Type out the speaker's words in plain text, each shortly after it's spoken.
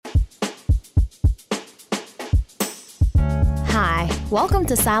Welcome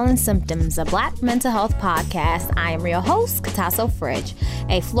to Silent Symptoms, a Black mental health podcast. I am your host, Katasso Fridge,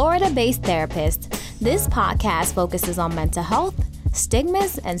 a Florida-based therapist. This podcast focuses on mental health,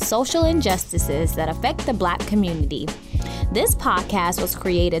 stigmas, and social injustices that affect the Black community. This podcast was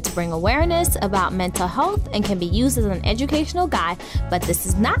created to bring awareness about mental health and can be used as an educational guide, but this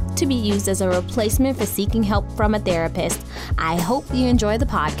is not to be used as a replacement for seeking help from a therapist. I hope you enjoy the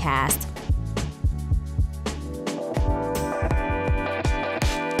podcast.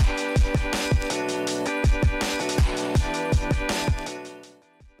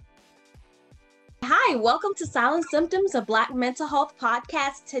 Hi, welcome to Silent Symptoms, a Black mental health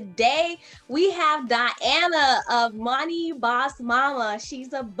podcast. Today, we have Diana of Money Boss Mama.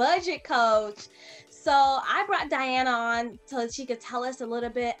 She's a budget coach. So I brought Diana on so she could tell us a little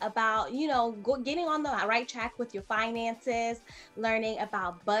bit about, getting on the right track with your finances, learning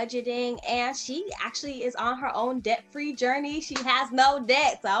about budgeting, and she actually is on her own debt-free journey. She has no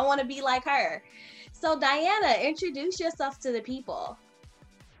debt, so I want to be like her. So Diana, introduce yourself to the people.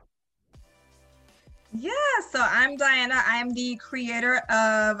 Yeah, so I'm Diana. I'm the creator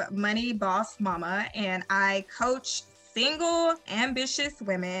of Money Boss Mama, and I coach single, ambitious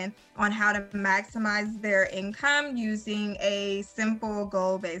women on how to maximize their income using a simple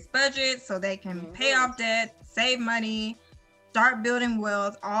goal-based budget so they can pay off debt, save money, start building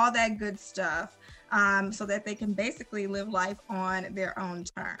wealth, all that good stuff, so that they can basically live life on their own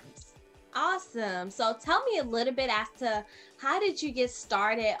terms. Awesome. So tell me a little bit as to how did you get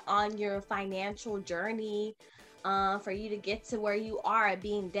started on your financial journey for you to get to where you are at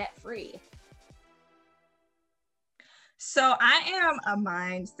being debt-free? So I am a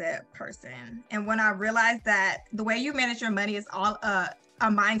mindset person. And when I realized that the way you manage your money is all a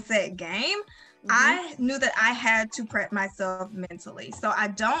mindset game, I knew that I had to prep myself mentally. So I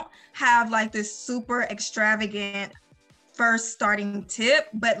don't have like this super extravagant first starting tip,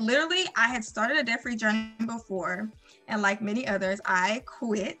 but literally I had started a debt-free journey before, and like many others, I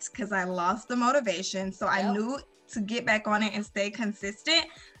quit because I lost the motivation. So I knew to get back on it and stay consistent,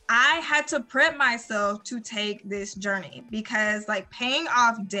 I had to prep myself to take this journey, because like paying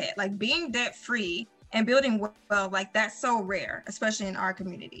off debt, like being debt-free and building wealth, like that's so rare, especially in our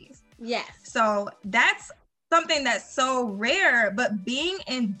communities. Yes. So that's something that's so rare, but being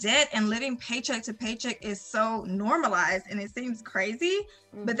in debt and living paycheck to paycheck is so normalized, and it seems crazy,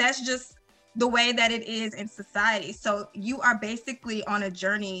 but that's just the way that it is in society. So you are basically on a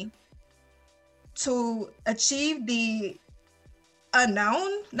journey to achieve the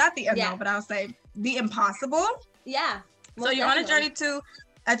unknown, not the unknown, but I'll say the impossible. Yeah. So you're on a journey to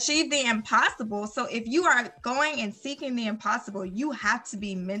achieve the impossible. So if you are going and seeking the impossible, you have to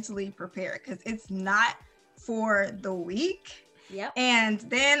be mentally prepared, because it's not for the weak. Yep. And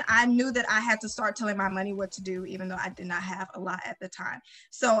then I knew that I had to start telling my money what to do, even though I did not have a lot at the time.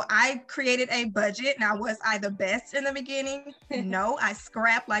 So I created a budget. Now, was I the best in the beginning? No, I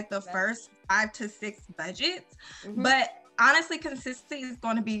scrapped like the first 5 to 6 budgets. But honestly, consistency is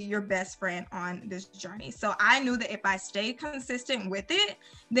going to be your best friend on this journey. So I knew that if I stayed consistent with it,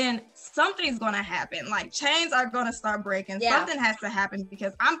 then something's going to happen. Like chains are going to start breaking. Something has to happen,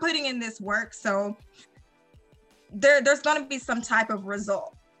 because I'm putting in this work. So there's going to be some type of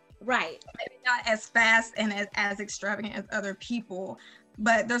result. Right. Maybe not as fast and as extravagant as other people,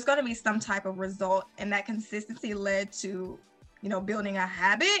 but there's going to be some type of result. And that consistency led to, building a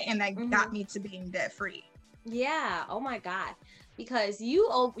habit, and that got me to being debt free. Yeah. Oh my God. Because you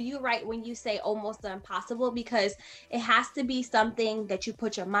right when you say almost impossible, because it has to be something that you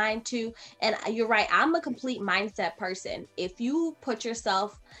put your mind to. And you're right, I'm a complete mindset person. If you put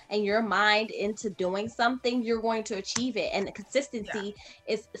yourself and your mind into doing something, you're going to achieve it. And the consistency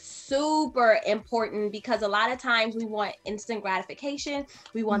is super important, because a lot of times we want instant gratification.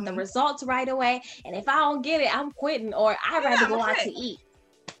 We want the results right away. And if I don't get it, I'm quitting, or I'd rather go out to eat.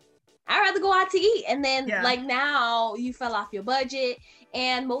 I'd rather go out to eat. And then like now you fell off your budget,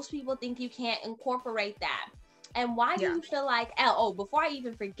 and most people think you can't incorporate that. And why do you feel like, before I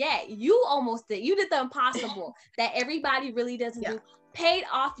even forget, you did the impossible that everybody really doesn't do. Paid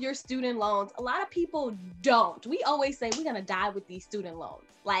off your student loans. A lot of people don't. We always say we're going to die with these student loans.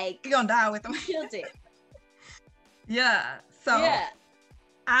 Like, you're going to die with them. Killed it. So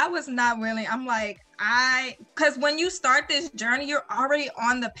I was not willing. I'm like, because when you start this journey, you're already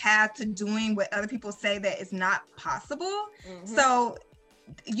on the path to doing what other people say that is not possible. So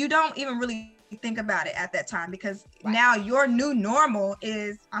you don't even really think about it at that time, because Right. now your new normal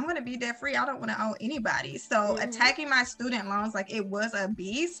is, I'm going to be debt free. I don't want to owe anybody. So attacking my student loans, like, it was a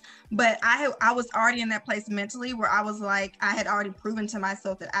beast, but I was already in that place mentally where I was like, I had already proven to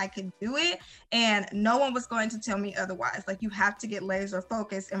myself that I could do it, and no one was going to tell me otherwise. Like, you have to get laser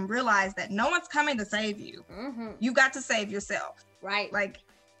focused and realize that no one's coming to save you. You got to save yourself. Right. Like,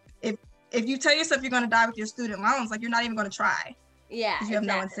 if you tell yourself you're going to die with your student loans, like, you're not even going to try. Yeah, you have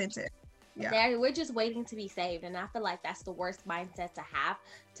no incentive. Yeah. We're just waiting to be saved, and I feel like that's the worst mindset to have,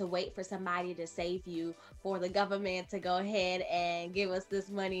 to wait for somebody to save you, for the government to go ahead and give us this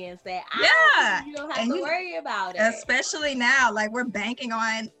money and say, you don't have to worry about it. Especially now, like, we're banking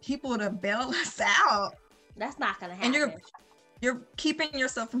on people to bail us out. That's not gonna happen. And you're keeping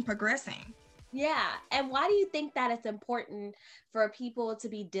yourself from progressing. Yeah. And why do you think that it's important for people to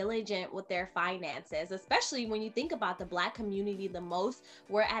be diligent with their finances, especially when you think about the Black community the most?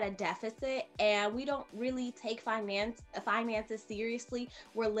 We're at a deficit and we don't really take finances seriously.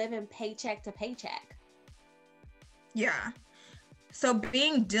 We're living paycheck to paycheck. Yeah. So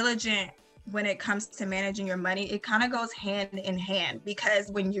being diligent when it comes to managing your money, it kind of goes hand in hand,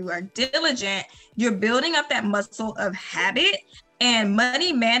 because when you are diligent, you're building up that muscle of habit. And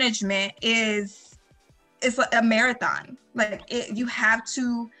money management it's like a marathon. Like, you have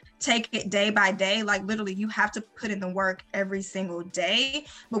to take it day by day. Like, literally, you have to put in the work every single day.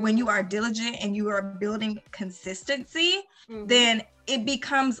 But when you are diligent and you are building consistency, then it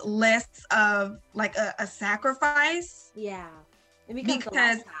becomes less of like a sacrifice. Yeah, it becomes a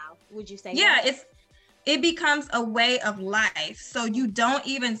lifestyle. Would you say? Yeah, it becomes a way of life. So you don't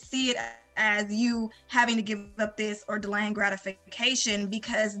even see it as you having to give up this or delaying gratification,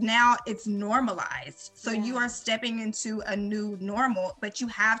 because now it's normalized. So you are stepping into a new normal, but you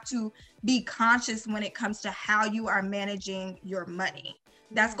have to be conscious when it comes to how you are managing your money.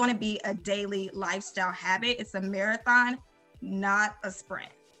 That's going to be a daily lifestyle habit. It's a marathon, not a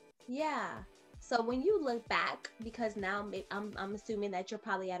sprint. Yeah. So when you look back, because now I'm assuming that you're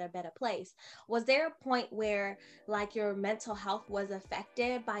probably at a better place, was there a point where, like, your mental health was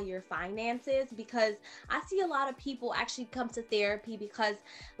affected by your finances? Because I see a lot of people actually come to therapy because,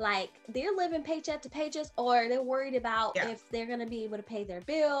 like, they're living paycheck to paycheck, or they're worried about if they're going to be able to pay their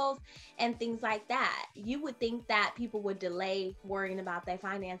bills and things like that. You would think that people would delay worrying about their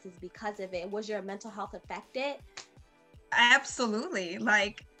finances because of it. Was your mental health affected? Absolutely.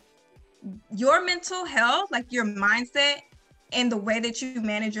 Like, your mental health, like your mindset and the way that you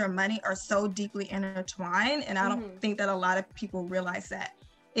manage your money are so deeply intertwined. And I don't think that a lot of people realize that.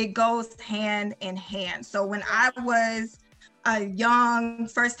 It goes hand in hand. So when I was a young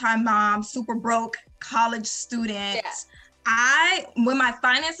first-time mom, super broke college student, when my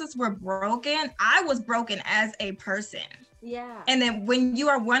finances were broken, I was broken as a person. Yeah. And then when you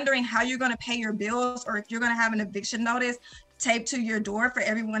are wondering how you're going to pay your bills, or if you're going to have an eviction notice taped to your door for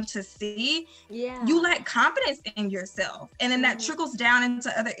everyone to see, you lack confidence in yourself. And then that trickles down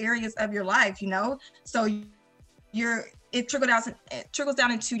into other areas of your life, you know? So it trickles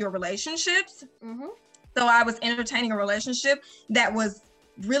down into your relationships. So I was entertaining a relationship that was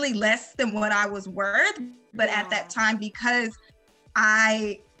really less than what I was worth. But at that time, because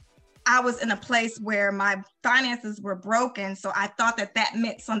I was in a place where my finances were broken, so I thought that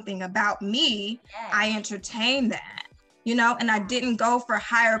meant something about me. I entertained that, you know, and I didn't go for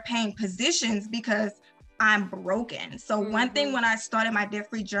higher paying positions because I'm broken. So one thing when I started my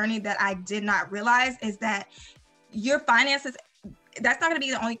debt-free journey that I did not realize is that your finances, that's not going to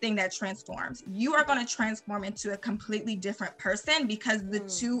be the only thing that transforms. You are going to transform into a completely different person, because the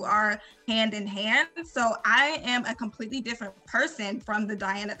two are hand in hand. So I am a completely different person from the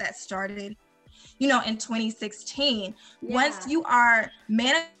Diana that started, you know, in 2016. Once you are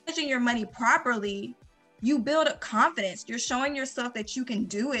managing your money properly, you build up confidence. You're showing yourself that you can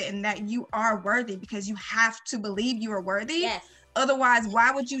do it and that you are worthy, because you have to believe you are worthy. Otherwise,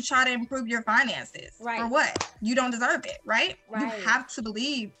 why would you try to improve your finances? For what? You don't deserve it, right? You have to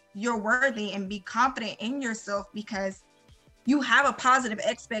believe you're worthy and be confident in yourself, because you have a positive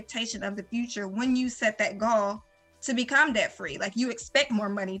expectation of the future when you set that goal to become debt free. Like, you expect more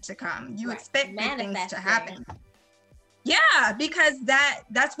money to come. You expect good things to happen. Yeah, because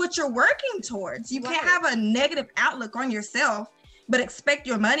that's what you're working towards. You can't have a negative outlook on yourself, but expect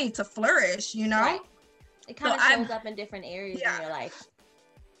your money to flourish, you know? It kind of shows up in different areas in your life.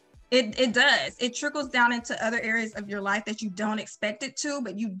 It does. It trickles down into other areas of your life that you don't expect it to,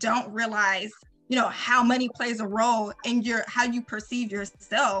 but you don't realize, you know, how money plays a role in how you perceive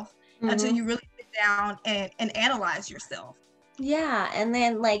yourself until you really sit down and analyze yourself. Yeah, and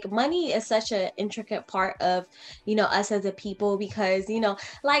then like money is such an intricate part of, us as a people because,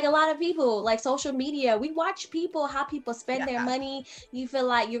 like a lot of people, like social media, we watch people, how people spend their Yeah. money. You feel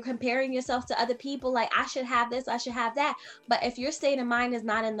like you're comparing yourself to other people, like I should have this, I should have that. But if your state of mind is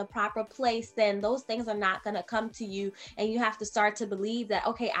not in the proper place, then those things are not going to come to you. And you have to start to believe that,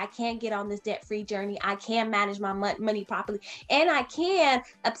 okay, I can get on this debt-free journey. I can manage my money properly. And I can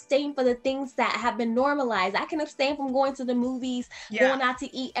abstain for the things that have been normalized. I can abstain from going to the movies, Yeah. going out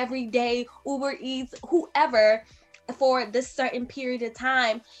to eat every day, Uber Eats, whoever, for this certain period of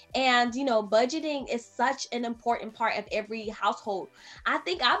time. And budgeting is such an important part of every household. I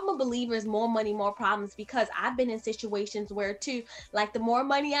think I'm a believer is more money, more problems, because I've been in situations where too, like the more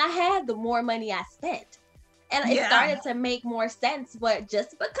money I had, the more money I spent. And it started to make more sense. But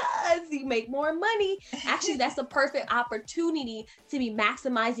just because you make more money, actually, that's a perfect opportunity to be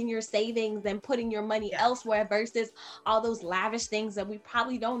maximizing your savings and putting your money elsewhere versus all those lavish things that we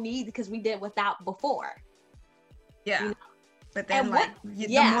probably don't need because we did without before. Yeah. But then the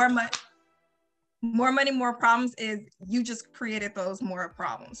more money, more problems is you just created those more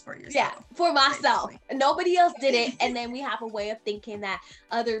problems for yourself. Yeah, for myself. Basically. Nobody else did it. And then we have a way of thinking that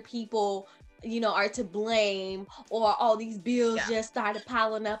other people are to blame, or all these bills just started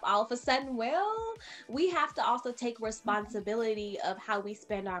piling up all of a sudden. Well, we have to also take responsibility of how we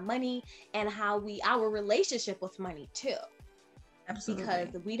spend our money and our relationship with money too. Absolutely.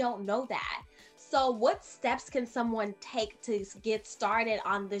 Because we don't know that. So what steps can someone take to get started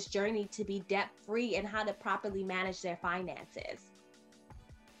on this journey to be debt-free, and how to properly manage their finances?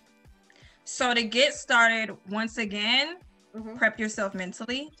 So to get started, once again, prep yourself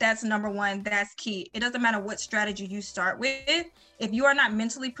mentally. That's number one. That's key. It doesn't matter what strategy you start with. If you are not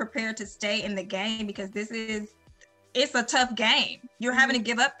mentally prepared to stay in the game, because it's a tough game. You're having to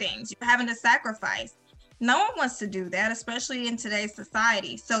give up things. You're having to sacrifice. No one wants to do that, especially in today's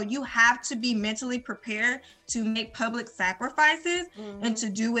society. So you have to be mentally prepared to make public sacrifices and to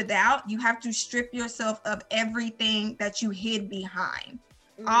do without. You have to strip yourself of everything that you hid behind,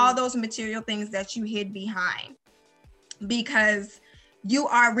 all those material things that you hid behind, because you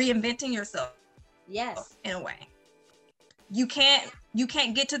are reinventing yourself. Yes. In a way. You can't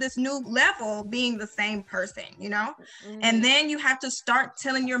get to this new level being the same person, And then you have to start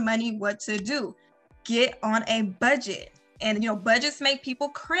telling your money what to do. Get on a budget. And budgets make people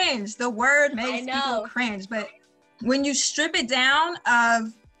cringe. The word makes people cringe. But when you strip it down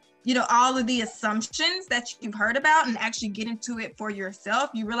of all of the assumptions that you've heard about and actually get into it for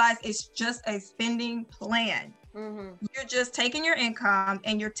yourself, you realize it's just a spending plan. You're just taking your income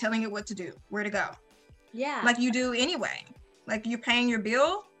and you're telling it what to do, where to go. Yeah. Like you do anyway. Like you're paying your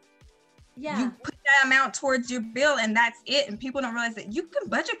bill. Yeah. You put that amount towards your bill and that's it. And people don't realize that you can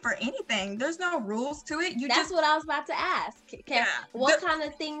budget for anything. There's no rules to it. That's what I was about to ask. What kind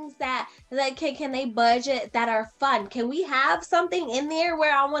of things that can they budget that are fun? Can we have something in there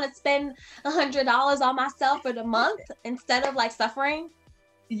where I want to spend $100 on myself for the month instead of like suffering?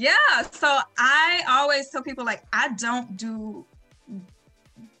 Yeah. So I always tell people, like, I don't do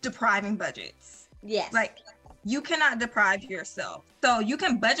depriving budgets. Yes. Like, you cannot deprive yourself. So you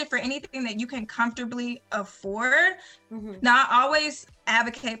can budget for anything that you can comfortably afford. Now, I always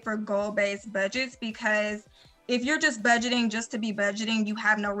advocate for goal-based budgets, because if you're just budgeting just to be budgeting, you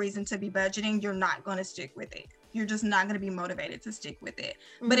have no reason to be budgeting. You're not going to stick with it. You're just not going to be motivated to stick with it.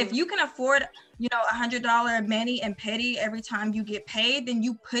 But if you can afford, $100 mani and pedi every time you get paid, then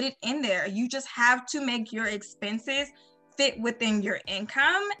you put it in there. You just have to make your expenses fit within your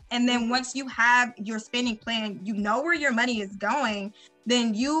income. And then once you have your spending plan, where your money is going,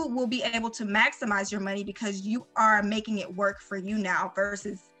 then you will be able to maximize your money because you are making it work for you now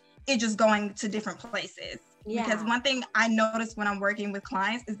versus it just going to different places. Yeah. Because one thing I notice when I'm working with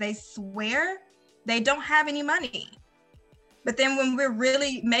clients is they swear they don't have any money. But then when we're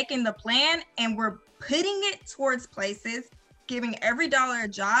really making the plan and we're putting it towards places, giving every dollar a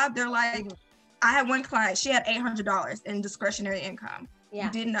job, they're like, I had one client, she had $800 in discretionary income. Yeah.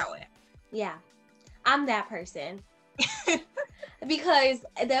 You didn't know it. Yeah. I'm that person. Because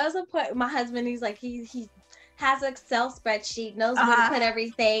there was a point, my husband, he's like, he has an Excel spreadsheet, knows where to put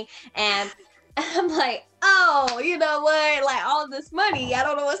everything. And I'm like, oh, you know what? Like all of this money, I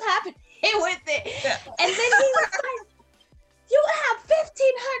don't know what's happening with it. Yeah. And then he was like, you have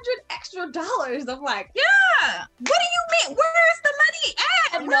 $1,500 extra. I'm like, yeah. What do you mean? Where's the money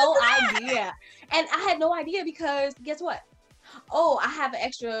at? I had no idea. And I had no idea because guess what? Oh, I have an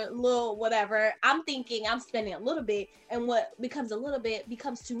extra little whatever. I'm thinking I'm spending a little bit, and what becomes a little bit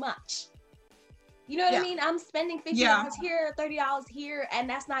becomes too much. You know what I mean? I'm spending $50 here, $30 here, and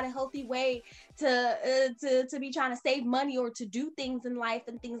that's not a healthy way to be trying to save money or to do things in life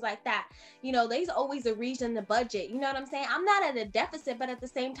and things like that. You know, there's always a reason in the budget. You know what I'm saying? I'm not at a deficit, but at the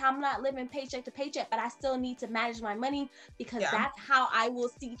same time, I'm not living paycheck to paycheck, but I still need to manage my money because that's how I will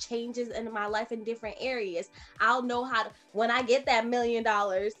see changes in my life in different areas. I'll know how to, when I get that $1 million,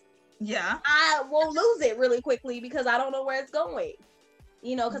 I won't lose it really quickly because I don't know where it's going.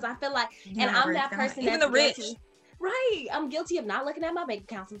 You know, because I feel like, and I'm that person even the rich. Right. I'm guilty of not looking at my bank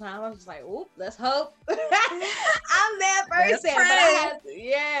account sometimes. I'm just like, oop, let's hope. I'm that person.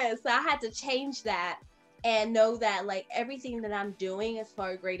 So I had to change that and know that like everything that I'm doing is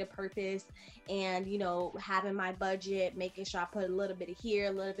for a greater purpose. And, you know, having my budget, making sure I put a little bit of here,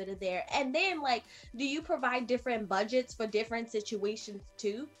 a little bit of there. And then like, do you provide different budgets for different situations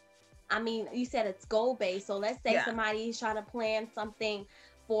too? I mean, you said it's goal-based. So let's say somebody's trying to plan something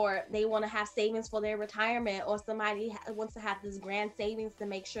for, they want to have savings for their retirement, or somebody wants to have this grand savings to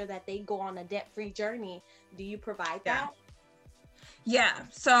make sure that they go on a debt-free journey. Do you provide that? Yeah.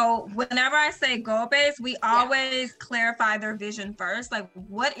 So whenever I say goal-based, we always clarify their vision first. Like,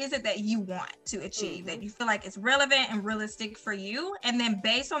 what is it that you want to achieve that you feel like is relevant and realistic for you? And then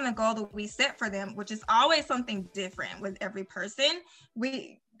based on the goal that we set for them, which is always something different with every person,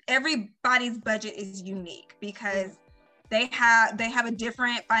 everybody's budget is unique because they have a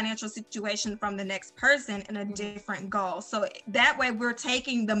different financial situation from the next person and a different goal. So that way we're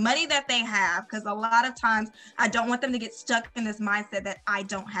taking the money that they have, because a lot of times I don't want them to get stuck in this mindset that I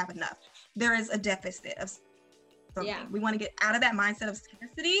don't have enough. There is a deficit of something. We want to get out of that mindset of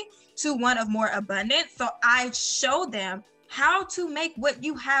scarcity to one of more abundance. So I show them how to make what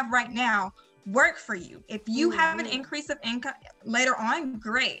you have right now work for you. If you have an increase of income later on,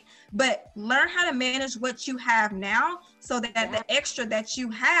 great, but learn how to manage what you have now so that the extra that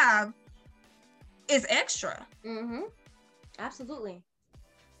you have is extra. Absolutely.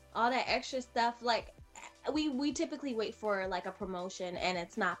 All that extra stuff, like we typically wait for like a promotion and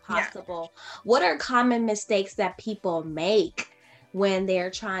it's not possible. What are common mistakes that people make when they're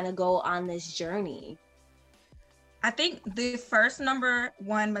trying to go on this journey? I think the first number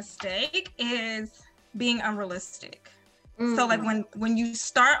one mistake is being unrealistic. So like when you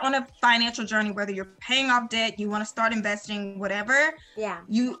start on a financial journey, whether you're paying off debt, you want to start investing, whatever,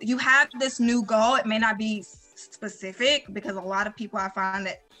 you have this new goal. It may not be specific because a lot of people, I find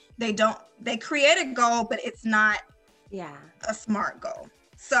that they create a goal, but it's not a SMART goal.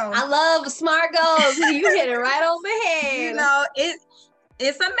 So I love SMART goals. You hit it right on the head. You know,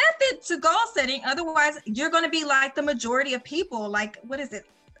 it's a method to goal setting. Otherwise, you're going to be like the majority of people. Like, what is it?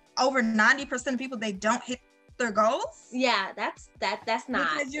 Over 90% of people, they don't hit their goals. Yeah, that's not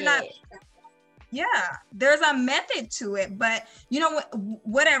because you're not. Yeah, there's a method to it, but you know what?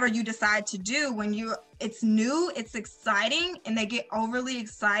 Whatever you decide to do when it's new, it's exciting, and they get overly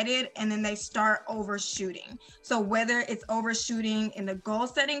excited, and then they start overshooting. So whether it's overshooting in the goal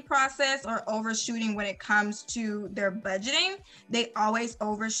setting process or overshooting when it comes to their budgeting, they always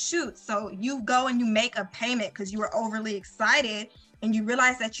overshoot. So you go and you make a payment because you were overly excited, and you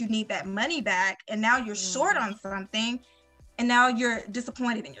realize that you need that money back, and now you're short on something. And now you're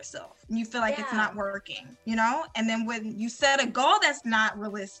disappointed in yourself and you feel like it's not working, you know? And then when you set a goal that's not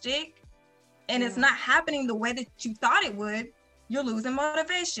realistic and it's not happening the way that you thought it would, you're losing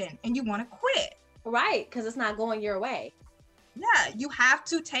motivation and you want to quit. Right, because it's not going your way. Yeah, you have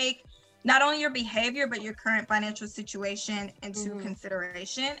to take not only your behavior, but your current financial situation into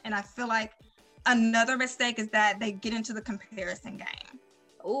consideration. And I feel like another mistake is that they get into the comparison game.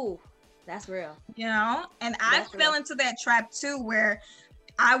 Ooh. That's real. You know, and I fell into that trap too, where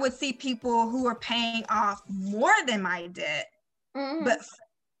I would see people who are paying off more than my debt, but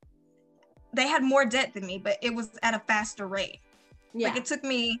they had more debt than me, but it was at a faster rate. Like it took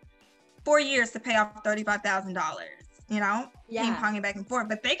me 4 years to pay off $35,000, you know, ping-ponging back and forth,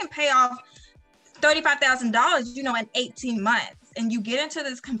 but they can pay off $35,000, you know, in 18 months. And you get into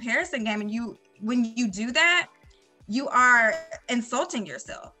this comparison game, and when you do that, you are insulting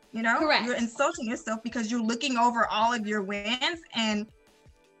yourself. You know, you're insulting yourself because you're looking over all of your wins and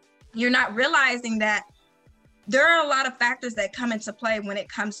you're not realizing that there are a lot of factors that come into play when it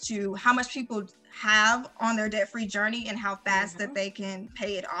comes to how much people have on their debt-free journey and how fast that they can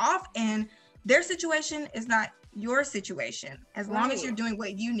pay it off. And their situation is not your situation. As long as you're doing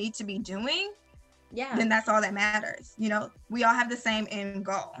what you need to be doing, then that's all that matters. You know, we all have the same end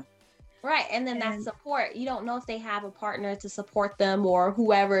goal. Right. And then that support, you don't know if they have a partner to support them or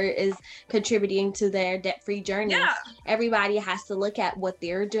whoever is contributing to their debt-free journey. Everybody has to look at what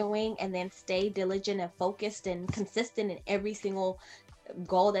they're doing and then stay diligent and focused and consistent in every single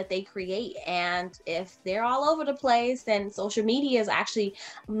goal that they create. And if they're all over the place, then social media is actually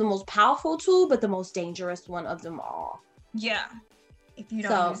the most powerful tool, but the most dangerous one of them all. Yeah. If you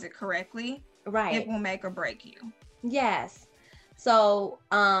don't use it correctly, right, it will make or break you. Yes. So,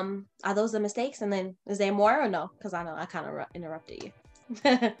 are those the mistakes? And then is there more or no? Because I know I kind of interrupted you.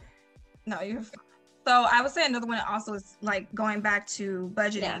 No, you're fine. So I would say another one also is like going back to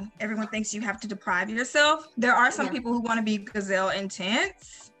budgeting. Yeah. Everyone thinks you have to deprive yourself. There are some people who want to be gazelle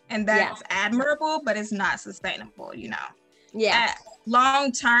intense, and that's admirable, but it's not sustainable, you know? Yeah. At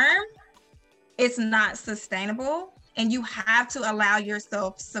long term, it's not sustainable, and you have to allow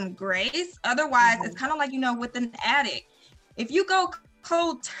yourself some grace. Otherwise, it's kind of like, you know, with an addict. If you go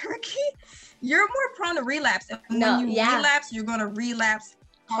cold turkey, you're more prone to relapse. And when you relapse, you're going to relapse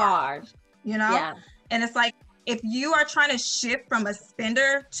hard, you know? Yeah. And it's like, if you are trying to shift from a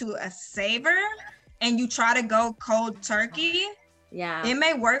spender to a saver and you try to go cold turkey, it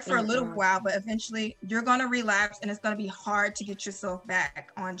may work for a little while, but eventually you're going to relapse and it's going to be hard to get yourself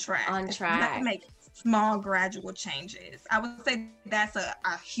back on track. You have to make small, gradual changes. I would say that's a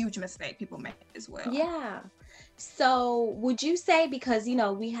huge mistake people make as well. Yeah. So would you say, because, you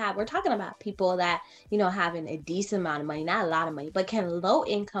know, we're talking about people that, you know, having a decent amount of money, not a lot of money, but can low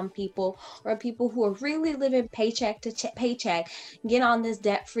income people or people who are really living paycheck to paycheck get on this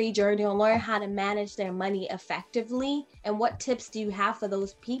debt-free journey and learn how to manage their money effectively? And what tips do you have for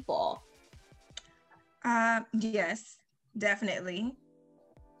those people? Yes, definitely.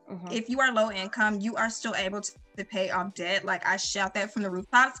 If you are low income, you are still able to pay off debt. Like, I shout that from the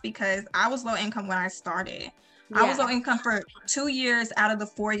rooftops because I was low income when I started. I was low income for 2 years out of the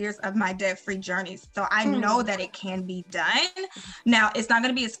 4 years of my debt-free journey. So I know that it can be done. Now, it's not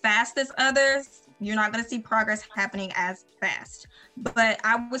going to be as fast as others. You're not going to see progress happening as fast. But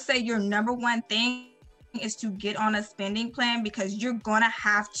I would say your number one thing is to get on a spending plan, because you're going to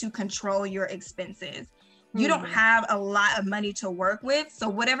have to control your expenses. You don't have a lot of money to work with. So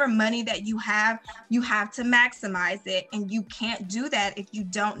whatever money that you have to maximize it. And you can't do that if you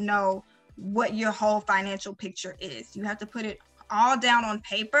don't know what your whole financial picture is. You have to put it all down on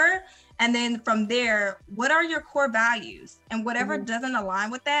paper. And then from there, what are your core values? And whatever doesn't align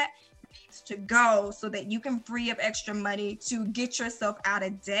with that needs to go, so that you can free up extra money to get yourself out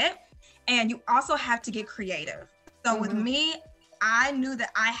of debt. And you also have to get creative. So with me, I knew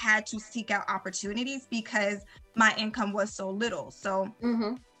that I had to seek out opportunities because my income was so little. So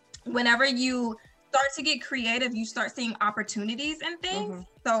whenever you start to get creative, you start seeing opportunities and things.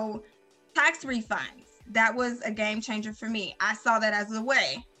 So tax refunds, that was a game changer for me. I saw that as a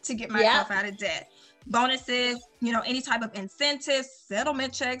way to get myself out of debt. Bonuses, you know, any type of incentives,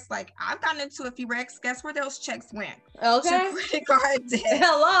 settlement checks. Like, I've gotten into a few wrecks. Guess where those checks went? Okay. To credit card debt.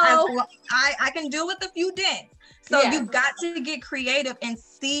 Hello. I can deal with a few dents. So you've got to get creative and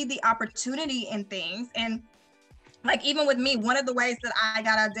see the opportunity in things. And like, even with me, one of the ways that I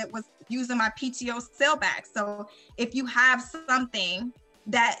got out of debt was using my PTO sale back. So if you have something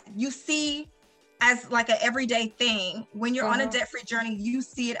that you see as like an everyday thing, when you're on a debt-free journey, you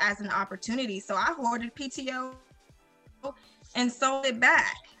see it as an opportunity. So I hoarded PTO and sold it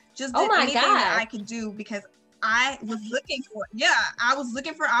back. Just did anything that I could do, because I was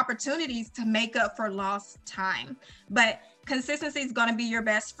looking for opportunities to make up for lost time. But consistency is going to be your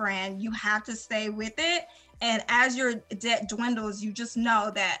best friend. You have to stay with it. And as your debt dwindles, you just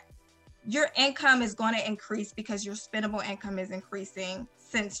know that your income is going to increase because your spendable income is increasing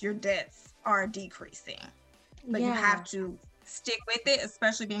since your debts are decreasing. But you have to stick with it,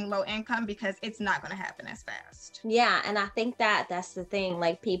 especially being low income, because it's not going to happen as fast. Yeah. And I think that that's the thing.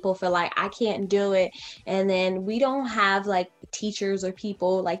 Like, people feel like I can't do it. And then we don't have like teachers or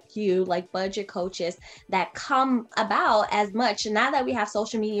people like you, like budget coaches, that come about as much. Now that we have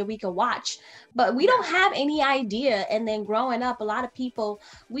social media, we can watch, but we don't have any idea. And then growing up, a lot of people,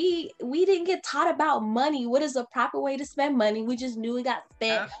 we didn't get taught about money. What is the proper way to spend money? We just knew it got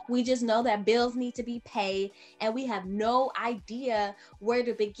spent. We just know that bills need to be paid, and we have no idea where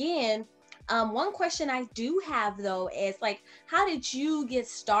to begin. One question I do have though is, like, how did you get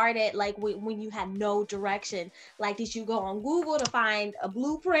started? Like, when you had no direction, like, did you go on Google to find a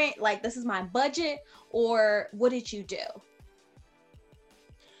blueprint? Like, this is my budget, or what did you do?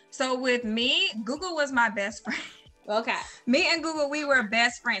 So with me, Google was my best friend. Okay. Me and Google, we were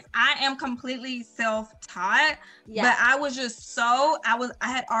best friends. I am completely self-taught, but I was just I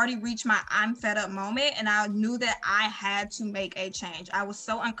had already reached my I'm fed up moment, and I knew that I had to make a change. I was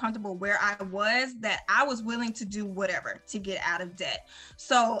so uncomfortable where I was that I was willing to do whatever to get out of debt.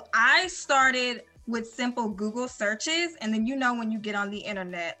 So I started with simple Google searches, and then, you know, when you get on the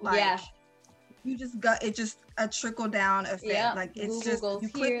internet, like you just got it, just a trickle down effect. Yep. Like it's Google just goes you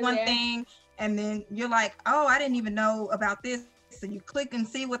here, click one there. thing and then you're like, oh, I didn't even know about this. So you click and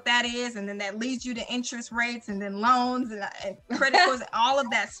see what that is, and then that leads you to interest rates and then loans and credit scores, all of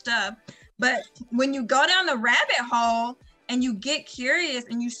that stuff. But when you go down the rabbit hole and you get curious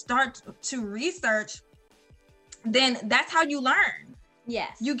and you start to research, then that's how you learn.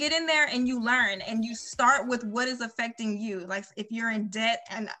 Yes. You get in there and you learn, and you start with what is affecting you. Like if you're in debt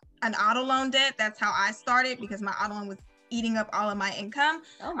and an auto loan debt, that's how I started, because my auto loan was eating up all of my income.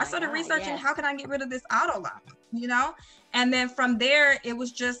 I started researching, how can I get rid of this auto loan, you know? And then from there, it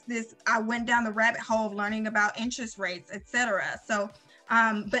was just this, I went down the rabbit hole of learning about interest rates, etc. So,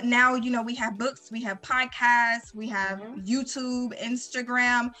 but now, you know, we have books, we have podcasts, we have YouTube,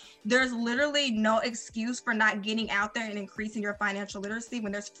 Instagram. There's literally no excuse for not getting out there and increasing your financial literacy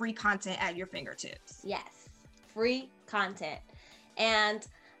when there's free content at your fingertips. Yes, free content. And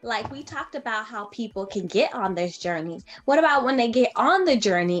like we talked about how people can get on this journey. What about when they get on the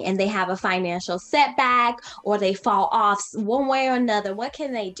journey and they have a financial setback or they fall off one way or another? What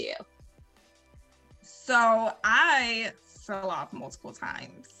can they do? So I fell off multiple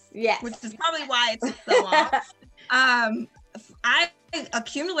times. Yes. Which is probably why it took so long. I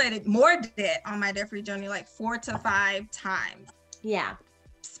accumulated more debt on my debt-free journey, like 4 to 5 times. Yeah.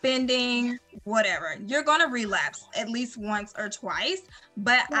 Spending, whatever. You're going to relapse at least once or twice.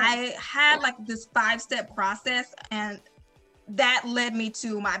 But I had like this 5-step process, and that led me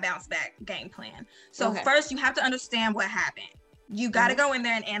to my bounce back game plan. So first, you have to understand what happened. You got to go in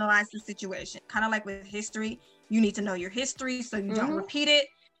there and analyze the situation. Kind of like with history, you need to know your history so you don't repeat it.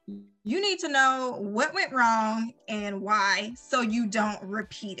 You need to know what went wrong and why so you don't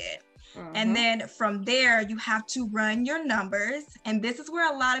repeat it. And then from there, you have to run your numbers. And this is where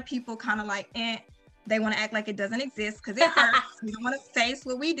a lot of people kind of like, they want to act like it doesn't exist because it hurts. We don't want to face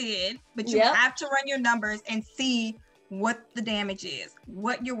what we did, but you have to run your numbers and see what the damage is,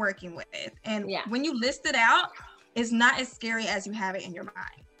 what you're working with. And when you list it out, it's not as scary as you have it in your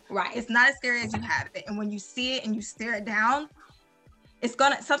mind. Right. It's not as scary as you have it. And when you see it and you stare it down,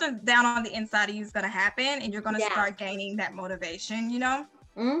 something down on the inside of you is going to happen, and you're going to start gaining that motivation, you know?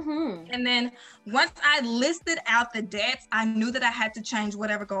 And then once I listed out the debts, I knew that I had to change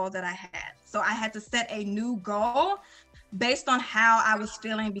whatever goal that I had. So I had to set a new goal based on how I was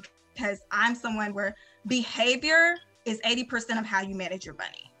feeling, because I'm someone where behavior is 80% of how you manage your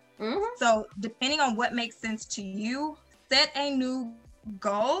money. So depending on what makes sense to you, set a new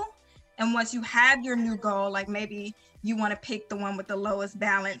goal. And once you have your new goal, like maybe you want to pick the one with the lowest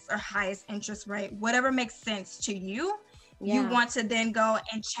balance or highest interest rate, whatever makes sense to you, you want to then go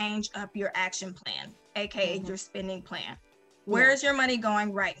and change up your action plan, aka your spending plan. Where is your money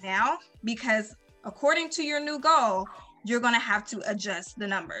going right now? Because according to your new goal, you're going to have to adjust the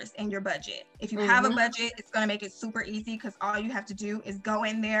numbers in your budget. If you have a budget, it's going to make it super easy, because all you have to do is go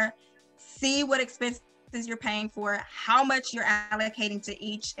in there, see what expenses you're paying for, how much you're allocating to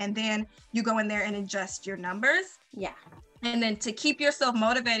each, and then you go in there and adjust your numbers. Yeah. And then to keep yourself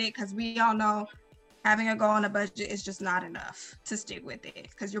motivated, because we all know having a goal on a budget is just not enough to stick with it,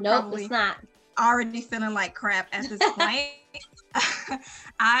 because you're probably already feeling like crap at this point.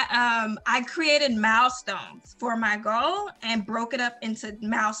 I created milestones for my goal and broke it up into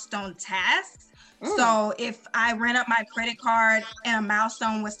milestone tasks. So if I ran up my credit card and a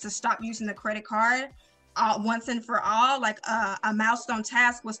milestone was to stop using the credit card once and for all, like a milestone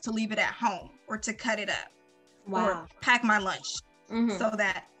task was to leave it at home or to cut it up or pack my lunch so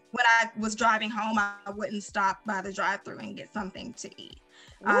that when I was driving home, I wouldn't stop by the drive-thru and get something to eat.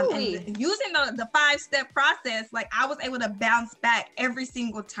 And using the 5-step process, like I was able to bounce back every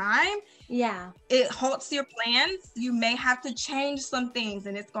single time. Yeah. It halts your plans. You may have to change some things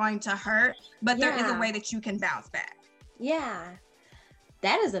and it's going to hurt, but there is a way that you can bounce back. Yeah.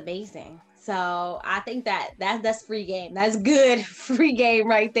 That is amazing. So I think that's free game. That's good free game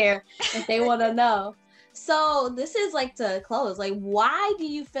right there if they want to know. So this is like to close, like, why do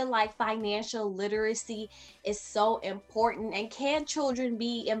you feel like financial literacy is so important, and can children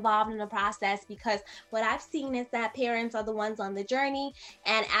be involved in the process? Because what I've seen is that parents are the ones on the journey.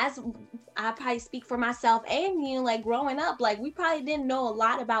 And as I probably speak for myself and you, like growing up, like we probably didn't know a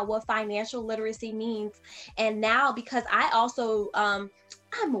lot about what financial literacy means. And now, because I also, I'm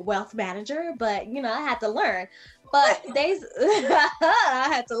a wealth manager, but you know, I had to learn. But I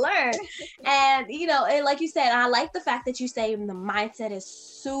had to learn. And, you know, and like you said, I like the fact that you say the mindset is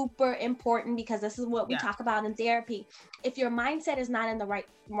super important, because this is what we talk about in therapy. If your mindset is not in the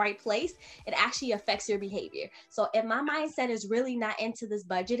right place, it actually affects your behavior. So if my mindset is really not into this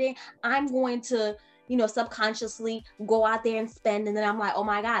budgeting, I'm going to, subconsciously go out there and spend. And then I'm like, oh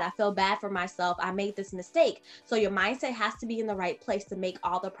my God, I feel bad for myself. I made this mistake. So your mindset has to be in the right place to make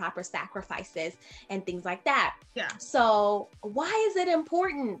all the proper sacrifices and things like that. Yeah. So why is it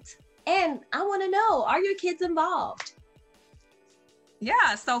important? And I want to know, are your kids involved?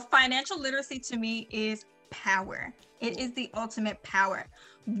 Yeah. So financial literacy to me is power. It is the ultimate power.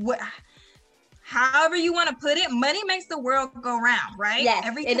 However you want to put it, money makes the world go round, right? Yes,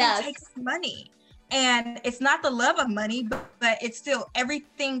 everything it does. takes money. And it's not the love of money, but it's still,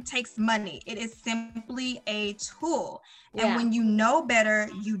 everything takes money. It is simply a tool. And when you know better,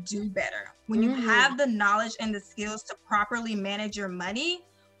 you do better. When you have the knowledge and the skills to properly manage your money,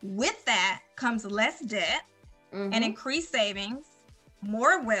 with that comes less debt and increased savings,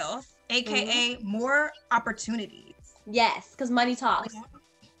 more wealth, aka more opportunities. Yes, because money talks.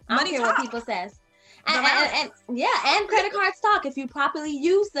 I don't care what people says. And credit cards talk if you properly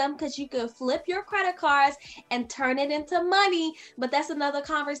use them, because you could flip your credit cards and turn it into money. But that's another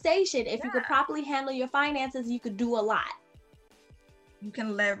conversation. If you could properly handle your finances, you could do a lot. You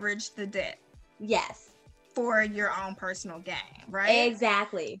can leverage the debt. Yes. For your own personal gain, right?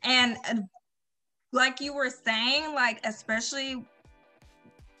 Exactly. And like you were saying, like especially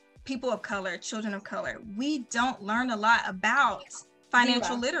people of color, children of color, we don't learn a lot about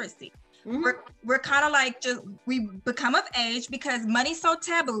financial literacy. We're kind of like, we become of age because money's so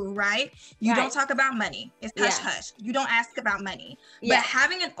taboo, right? You don't talk about money. It's hush hush. You don't ask about money. But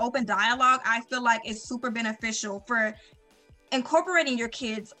having an open dialogue, I feel like is super beneficial for incorporating your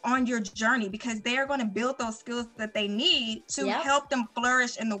kids on your journey, because they are going to build those skills that they need to help them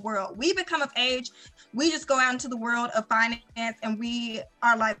flourish in the world. We become of age, we just go out into the world of finance and we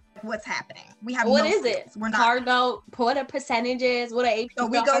are like, what's happening? We have what no is skills. it? We're not. Card note, what are percentages? What are AP? So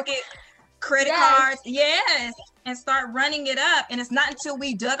we go get credit cards, and start running it up. And it's not until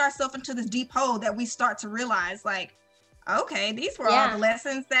we dug ourselves into this deep hole that we start to realize, like, okay, these were all the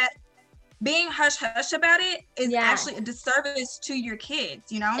lessons that being hush hush about it is actually a disservice to your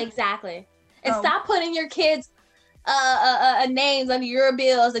kids, Exactly. And stop putting your kids names under your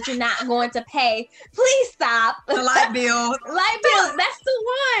bills that you're not going to pay. Please stop. The light bills. That's the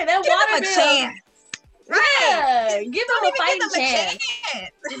one. That water bill. Chance. Right. Yeah. Give them a fighting chance.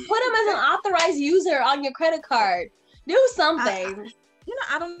 Put them as an authorized user on your credit card. Do something.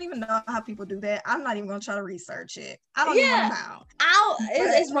 I don't even know how people do that. I'm not even going to try to research it. I don't even know how.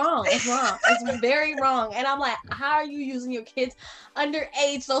 It's wrong. It's wrong. It's very wrong. And I'm like, how are you using your kids'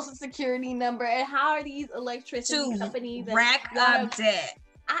 underage social security number? And how are these electricity companies rack up debt?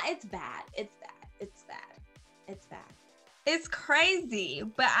 It's bad. It's bad. It's bad. It's bad. It's crazy.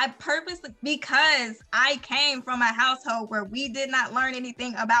 But I purposely, because I came from a household where we did not learn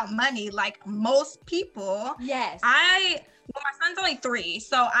anything about money like most people. Yes. Well, my son's only 3,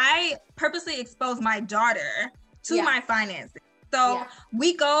 so I purposely exposed my daughter to my finances. So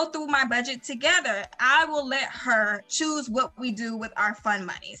we go through my budget together. I will let her choose what we do with our fun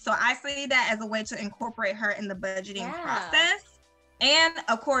money. So I see that as a way to incorporate her in the budgeting process. And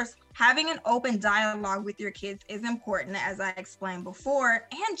of course, having an open dialogue with your kids is important, as I explained before.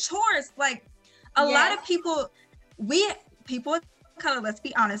 And chores, like a lot of people of color, let's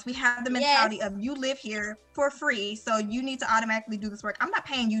be honest, we have the mentality of you live here for free, so you need to automatically do this work. I'm not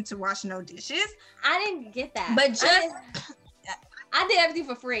paying you to wash no dishes. I didn't get that. But I did everything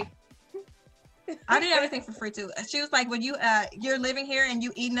for free. I did everything for free too. She was like, when you're living here and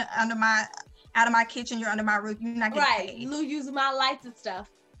you eating out of my kitchen, you're under my roof, you're not getting paid. You using my lights and stuff.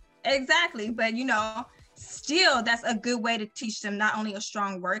 Exactly. But still that's a good way to teach them not only a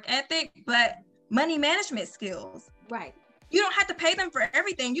strong work ethic, but money management skills. Right. You don't have to pay them for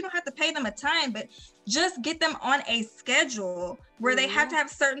everything. You don't have to pay them a ton, but just get them on a schedule where they have to have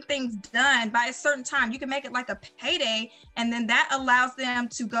certain things done by a certain time. You can make it like a payday, and then that allows them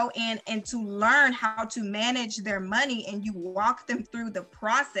to go in and to learn how to manage their money, and you walk them through the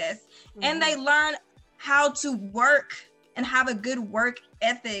process, and they learn how to work and have a good work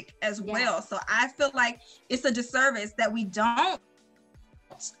ethic as well. So I feel like it's a disservice that we don't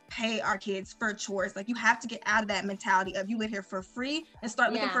pay our kids for chores. Like, you have to get out of that mentality of you live here for free and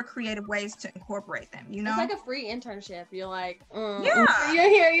start looking for creative ways to incorporate them, It's like a free internship. You're like, you're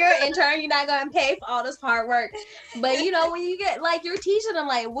here, you're an intern, you're not going to pay for all this hard work. But when you get, like, you're teaching them,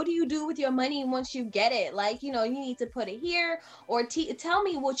 like, what do you do with your money once you get it? Like, you need to put it here, or tell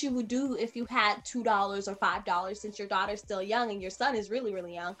me what you would do if you had $2 or $5, since your daughter's still young and your son is really,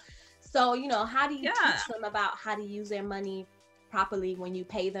 really young. So, how do you teach them about how to use their money properly when you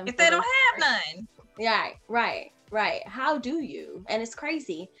pay them if they don't have none? Right. How do you? And it's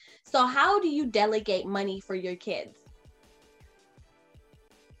crazy. So how do you delegate money for your kids?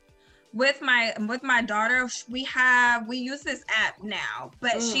 With my daughter, we use this app now,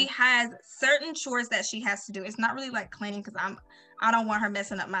 but she has certain chores that she has to do. It's not really like cleaning because I don't want her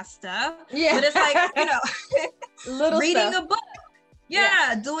messing up my stuff. Yeah. But it's like, little reading stuff. a book.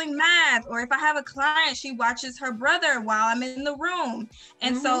 Yeah, doing math. Or if I have a client, she watches her brother while I'm in the room.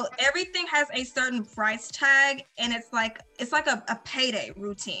 And so everything has a certain price tag, and it's like a payday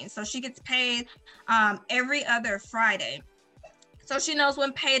routine. So she gets paid every other Friday. So she knows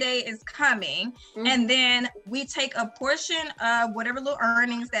when payday is coming. And then we take a portion of whatever little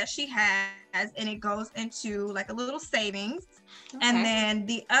earnings that she has, and it goes into like a little savings. Okay. And then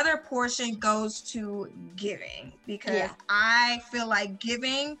the other portion goes to giving, because I feel like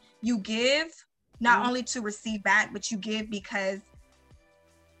giving, you give not only to receive back, but you give because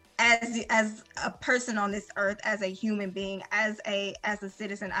as a person on this earth, as a human being, as a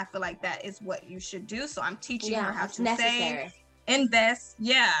citizen, I feel like that is what you should do. So I'm teaching her how to save, invest,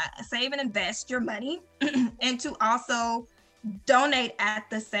 save and invest your money and to also donate at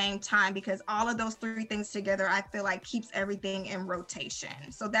the same time, because all of those three things together, I feel like keeps everything in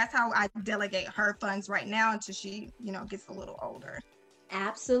rotation. So that's how I delegate her funds right now until she, gets a little older.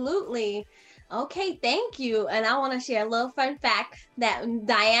 Absolutely. Okay, thank you. And I want to share a little fun fact that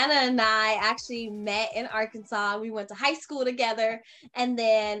Diana and I actually met in Arkansas. We went to high school together, and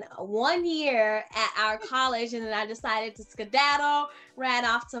then 1 year at our college, and then I decided to skedaddle, ran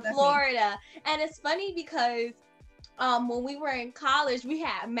off to Florida. And it's funny because when we were in college, we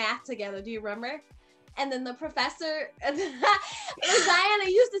had math together. Do you remember? And then the professor, Diana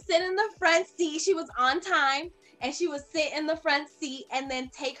used to sit in the front seat. She was on time. And she would sit in the front seat and then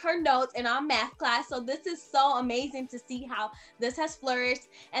take her notes in our math class. So this is so amazing to see how this has flourished.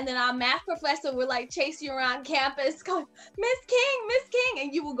 And then our math professor would like chase you around campus going, Miss King,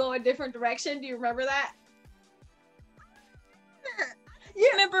 and you will go a different direction. Do you remember that? You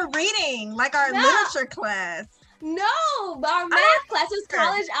remember reading, like our literature class. No, but our math class was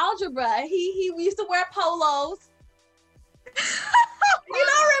college algebra. We used to wear polos. You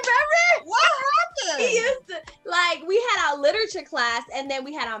don't remember? What happened? He used to, we had our literature class, and then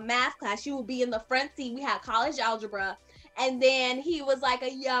we had our math class. You would be in the front seat. We had college algebra, and then he was like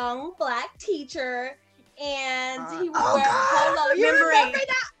a young Black teacher, and he would wear a polo. You remember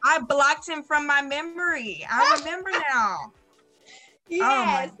that? I blocked him from my memory. I remember now.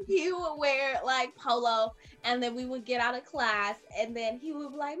 Yes, he would wear like polo, and then we would get out of class, and then he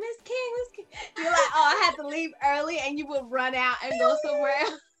would be like, Miss King. You're like, I had to leave early, and you would run out and go somewhere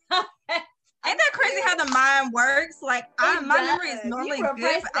else. Ain't that crazy how the mind works? Like, my memory is normally you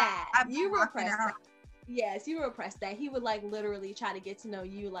repress good. That. You repress that. Yes, you repress that. He would like literally try to get to know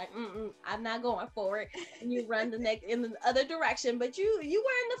you. Like, I'm not going forward, and you run in the other direction. But you were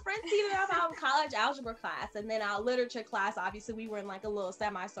in the front seat of our college algebra class, and then our literature class. Obviously, we were in like a little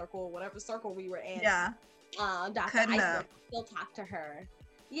semicircle, whatever circle we were in. Yeah. Dr. Eisler, still talk to her.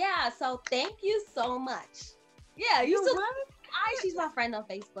 Yeah. So thank you so much. Yeah, she's my friend on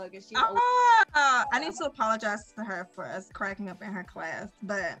Facebook, and I need to apologize to her for us cracking up in her class,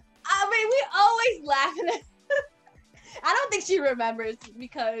 but. I mean, we always laughing at I don't think she remembers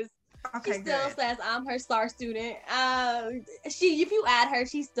because she still says I'm her star student. If you add her,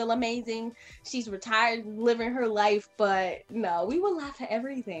 she's still amazing. She's retired, living her life, but no, we will laugh at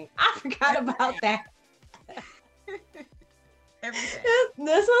everything. I forgot about that. Everything.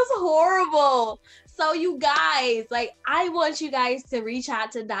 This was horrible. So you guys, I want you guys to reach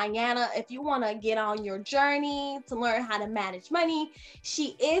out to Diana if you want to get on your journey to learn how to manage money.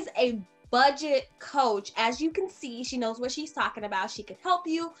 She is a budget coach. As you can see, she knows what she's talking about. She can help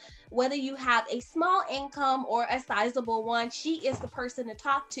you whether you have a small income or a sizable one. She is the person to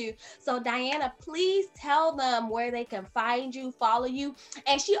talk to. So Diana, please tell them where they can find you, follow you.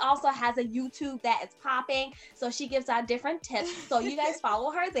 And she also has a YouTube that is popping. So she gives out different tips. So you guys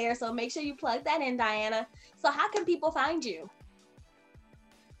follow her there. So make sure you plug that in, Diana. So how can people find you?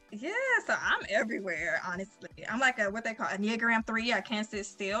 Yeah, so I'm everywhere, honestly. I'm like what they call Enneagram 3. I can't sit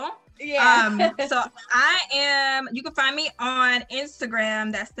still. Yeah. So you can find me on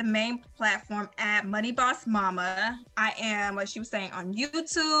Instagram. That's the main platform at Money Boss Mama. I am, like she was saying, on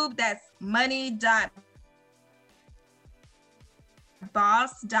YouTube. That's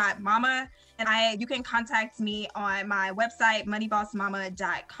money.boss.mama. And you can contact me on my website,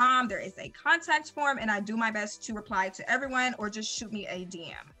 moneybossmama.com. There is a contact form, and I do my best to reply to everyone, or just shoot me a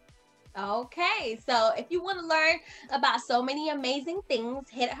DM. Okay, so if you want to learn about so many amazing things,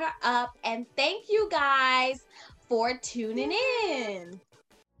 hit her up. And thank you guys for tuning in.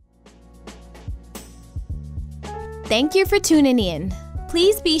 Thank you for tuning in.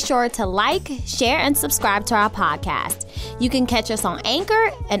 Please be sure to like, share, and subscribe to our podcast. You can catch us on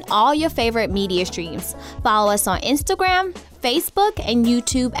Anchor and all your favorite media streams. Follow us on Instagram, Facebook, and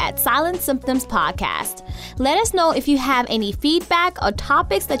YouTube at Silent Symptoms Podcast. Let us know if you have any feedback or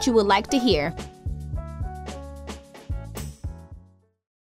topics that you would like to hear.